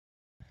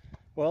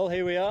Well,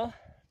 here we are,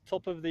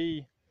 top of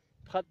the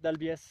Prat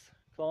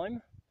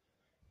climb,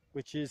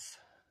 which is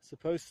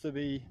supposed to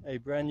be a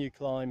brand new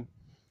climb,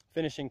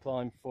 finishing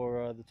climb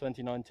for the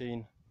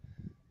 2019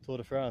 Tour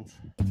de France.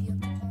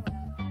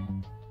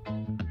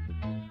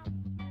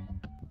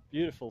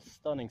 Beautiful,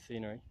 stunning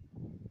scenery.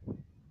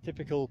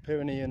 Typical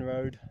Pyrenean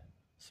road,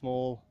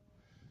 small,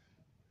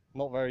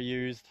 not very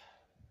used,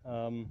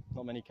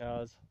 not many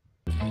cars.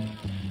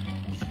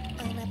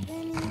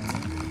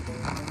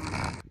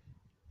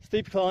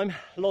 Steep climb,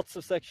 lots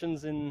of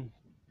sections in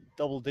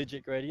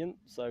double-digit gradient,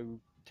 so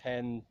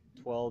 10,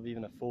 12,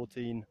 even a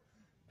 14%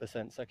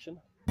 section.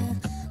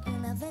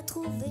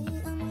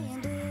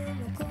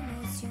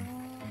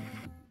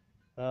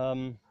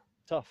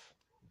 Tough.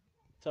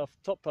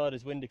 Top part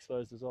is wind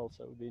exposed as well,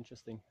 so it would be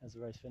interesting as the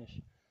race finish.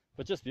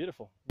 But just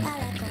beautiful.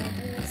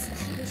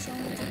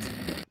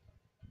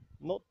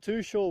 Not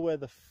too sure where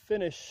the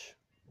finish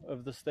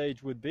of the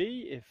stage would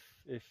be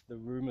if the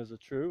rumours are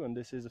true and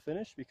this is a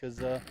finish,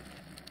 because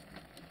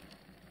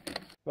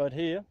right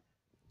here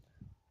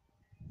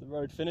the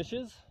road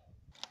finishes,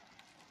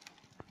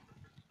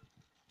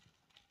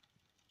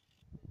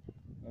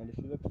 and if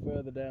you look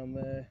further down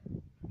there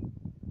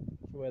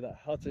to where that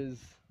hut is,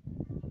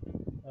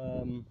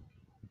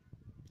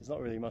 there's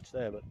not really much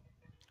there, but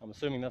I'm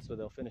assuming that's where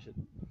they'll finish it.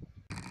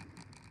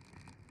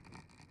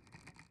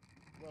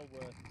 Well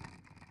worth.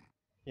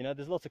 You know,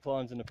 there's lots of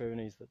climbs in the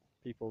Pyrenees that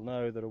people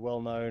know, that are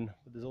well known,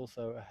 but there's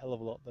also a hell of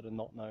a lot that are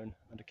not known,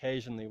 and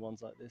occasionally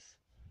ones like this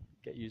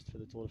get used for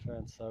the Tour de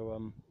France.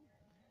 So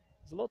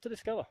there's a lot to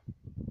discover.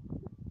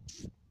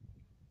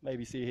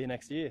 Maybe see you here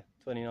next year,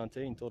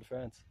 2019 Tour de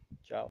France.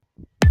 Ciao.